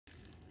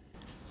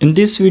In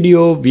this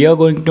video, we are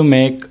going to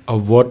make a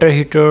water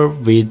heater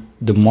with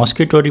the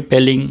mosquito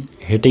repelling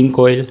heating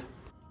coil.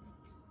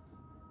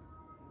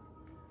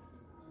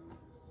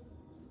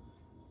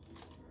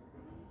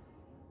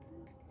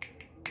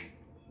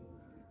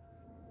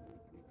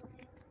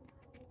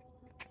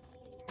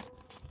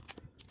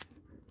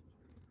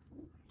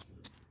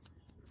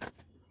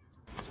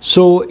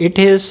 So it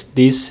has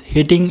this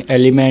heating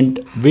element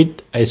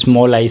with a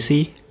small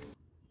IC.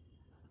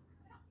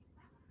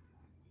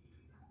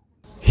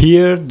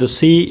 Here the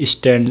C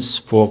stands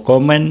for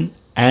common,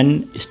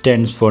 N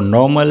stands for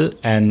normal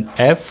and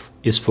F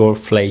is for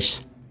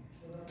flash.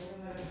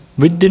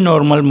 With the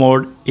normal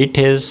mode it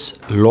has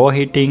low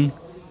heating,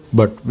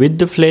 but with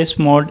the flash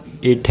mode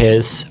it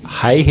has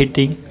high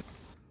heating.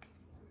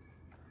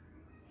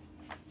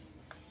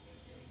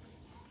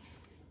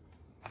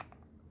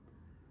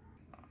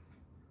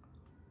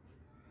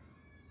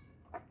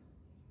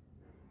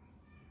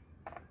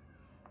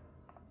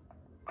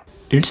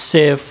 It's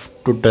safe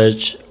to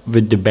touch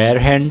with the bare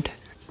hand.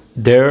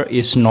 There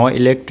is no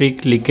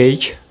electric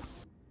leakage.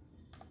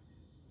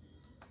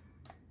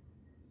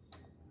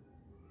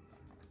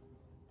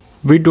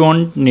 We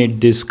don't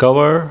need this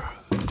cover.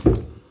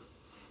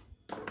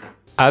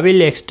 I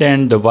will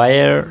extend the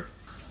wire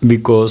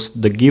because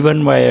the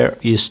given wire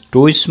is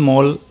too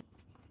small.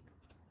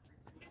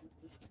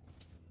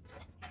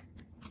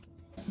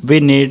 We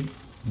need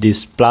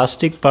this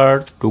plastic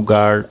part to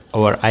guard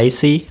our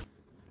IC.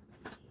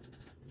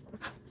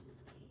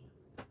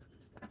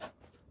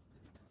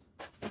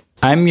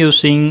 I'm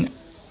using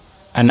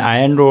an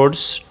iron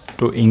rods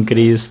to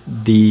increase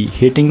the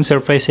heating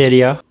surface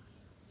area.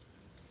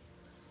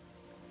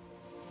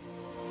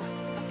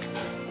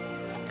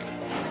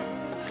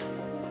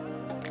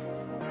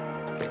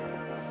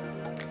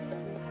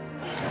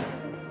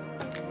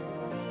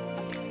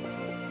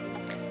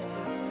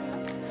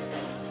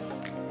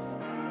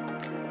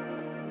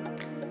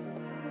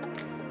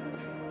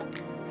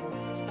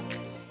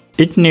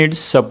 It needs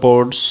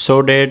support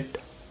so that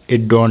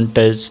it don't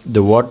touch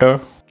the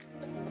water.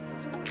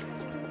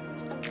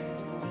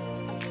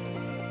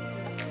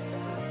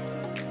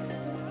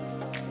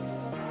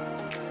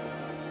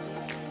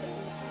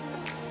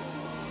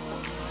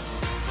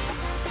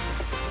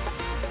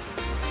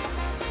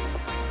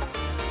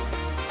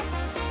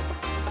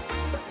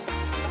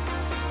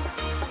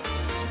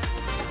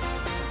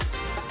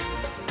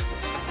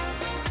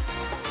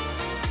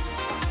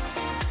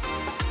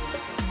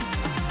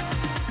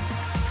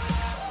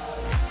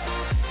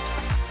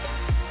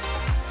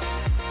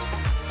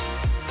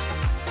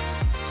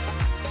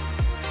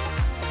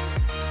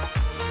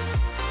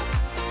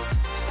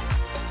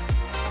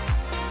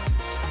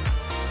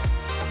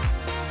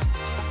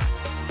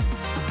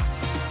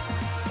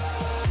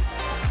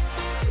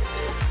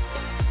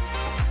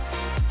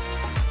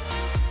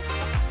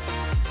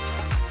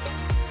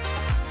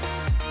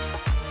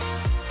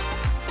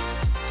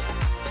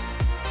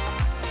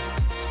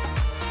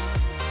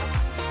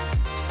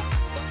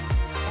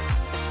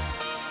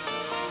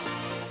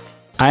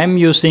 I am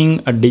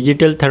using a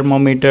digital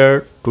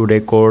thermometer to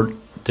record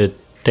the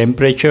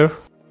temperature.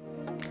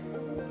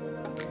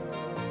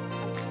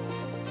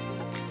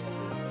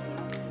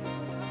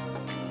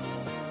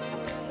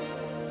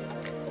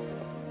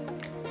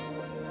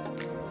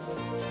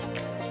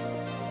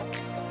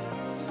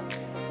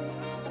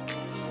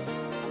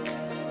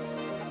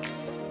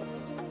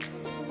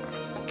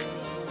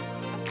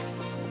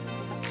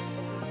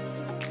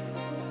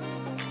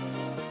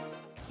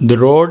 The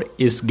rod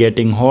is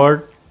getting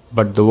hot,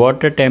 but the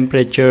water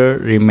temperature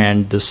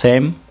remained the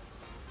same.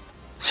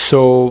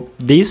 So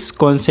this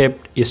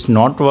concept is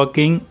not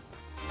working.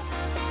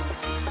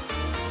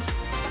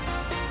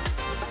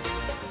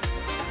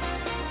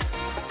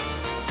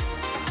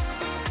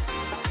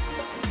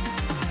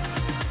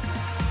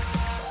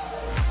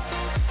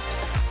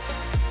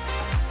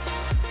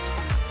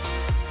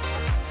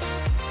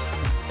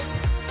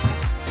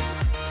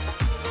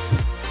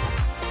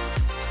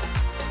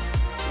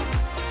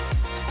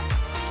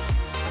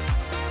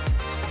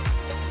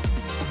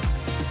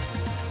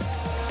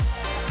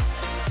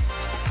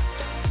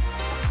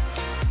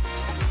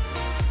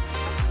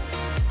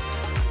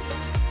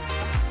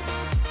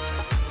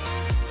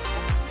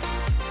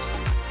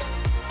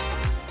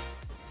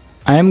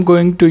 I am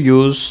going to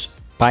use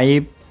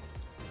pipe.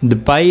 The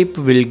pipe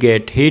will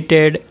get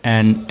heated,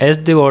 and as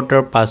the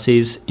water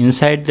passes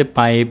inside the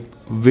pipe,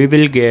 we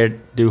will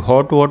get the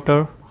hot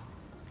water.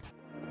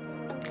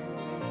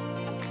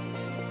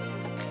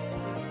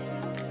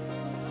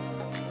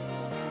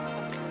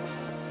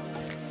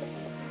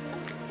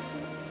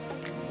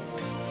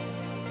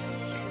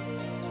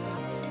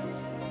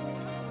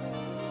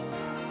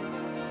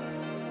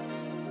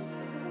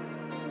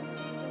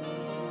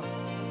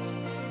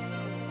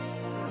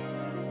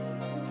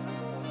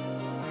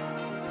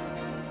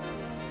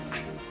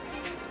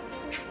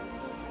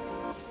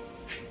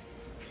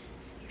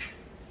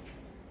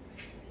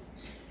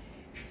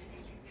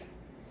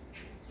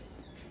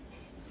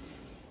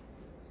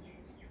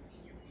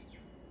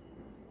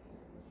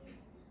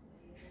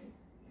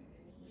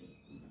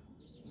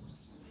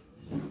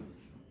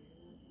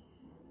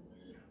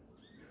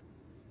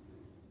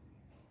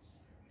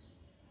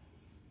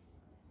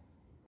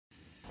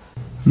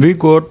 We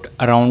got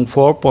around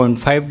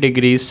 4.5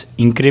 degrees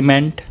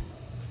increment.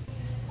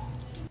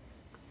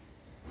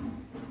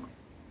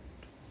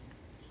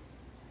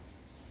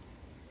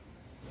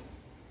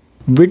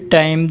 With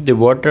time the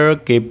water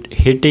kept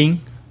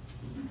heating.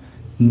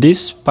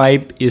 This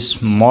pipe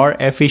is more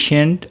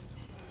efficient.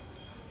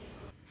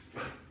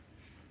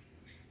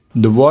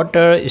 The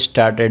water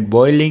started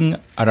boiling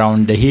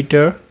around the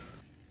heater.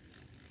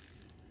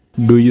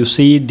 Do you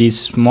see this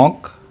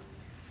smoke?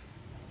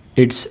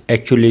 It's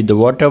actually the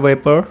water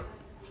vapor.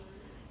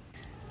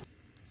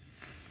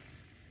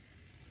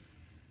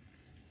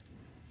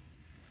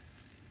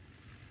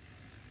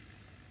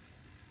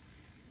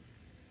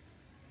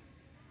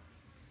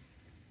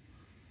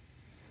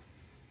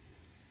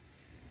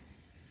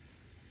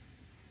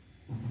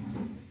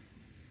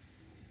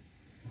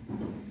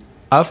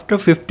 After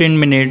 15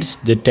 minutes,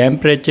 the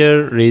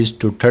temperature reached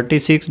to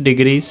 36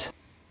 degrees.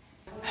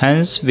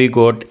 Hence, we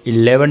got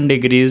 11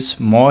 degrees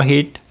more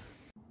heat.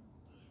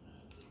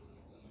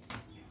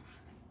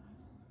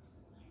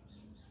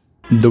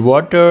 The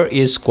water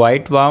is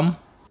quite warm.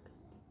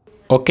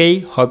 Okay,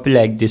 hope you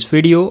like this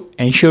video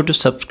and sure to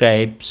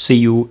subscribe. See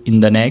you in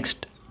the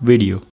next video.